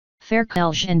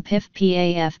Katrinelje and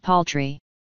Poltrie.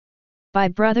 By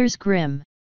Brothers Grimm.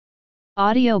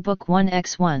 Audiobook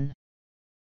 1x1.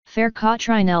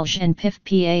 Katrinelje and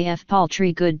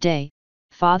Poltrie. Good day,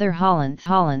 Father Holland.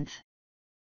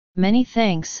 Many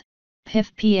thanks,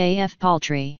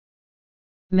 Poltrie.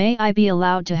 May I be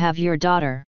allowed to have your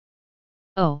daughter?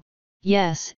 Oh,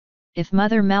 yes, if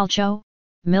Mother Malcho,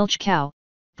 Milch Cow,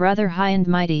 Brother High and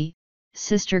Mighty,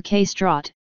 Sister K-Straught,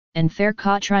 and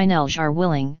Katrinelje are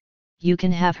willing, you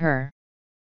can have her.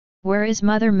 Where is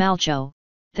Mother Malcho,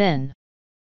 then?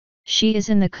 She is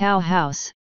in the cow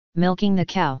house, milking the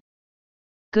cow.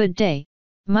 Good day,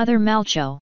 Mother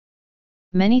Malcho.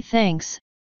 Many thanks,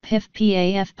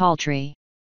 Poltrie.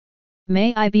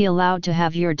 May I be allowed to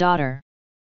have your daughter?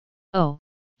 Oh,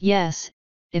 yes,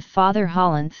 if Father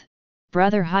Holland,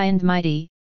 Brother High and Mighty,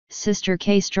 Sister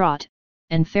K-Straught,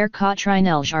 and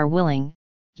Katrinelje are willing,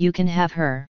 you can have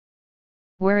her.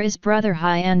 Where is Brother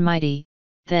High and Mighty,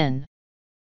 then?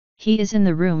 He is in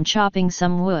the room chopping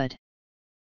some wood.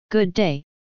 Good day,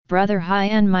 Brother High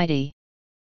and Mighty.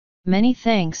 Many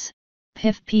thanks,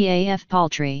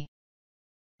 Poltrie.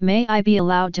 May I be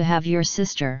allowed to have your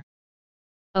sister?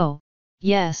 Oh,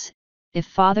 yes, if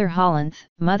Father Holland,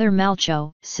 Mother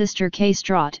Malcho, Sister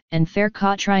K-Straught, and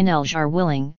Katrinelje are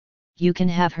willing, you can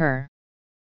have her.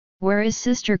 Where is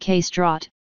Sister K-Straught,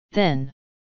 then?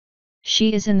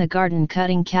 She is in the garden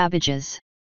cutting cabbages.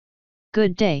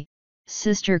 Good day,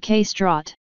 Sister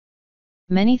K-Straught.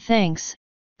 Many thanks,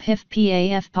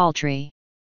 Poltrie.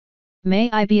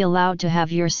 May I be allowed to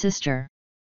have your sister?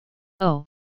 Oh,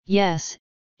 yes,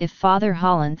 if Father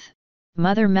Holland,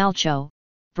 Mother Malcho,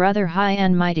 Brother High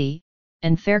and Mighty,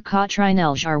 and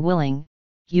Katrinelje are willing,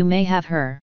 you may have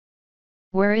her.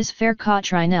 Where is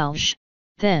Katrinelje,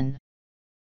 then?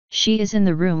 She is in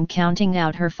the room counting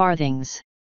out her farthings.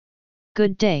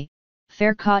 Good day,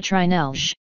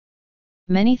 Katrinelje.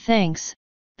 Many thanks,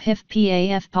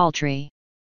 Poltrie.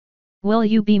 Will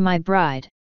you be my bride?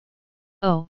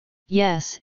 Oh,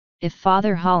 yes, if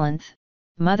Father Holland,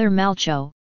 Mother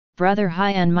Malcho, Brother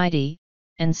High and Mighty,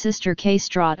 and Sister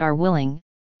K-Straught are willing,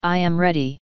 I am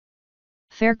ready.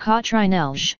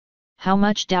 Katrinelje, how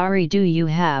much dowry do you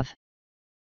have?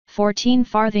 14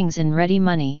 farthings in ready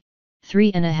money,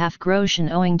 3.5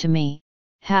 groschen owing to me,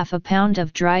 half a pound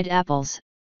of dried apples,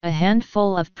 a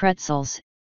handful of pretzels,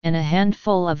 and a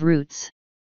handful of roots.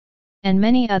 And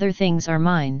many other things are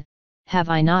mine, have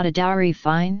I not a dowry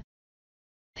fine?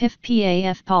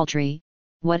 Poltrie,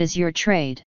 what is your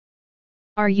trade?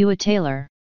 Are you a tailor?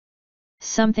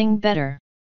 Something better.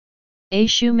 A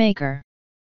shoemaker?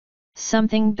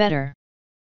 Something better.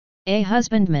 A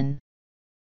husbandman?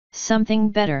 Something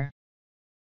better.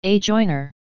 A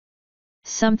joiner?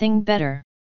 Something better.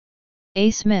 A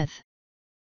smith?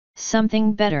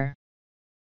 Something better.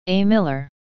 A miller?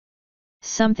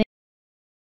 Something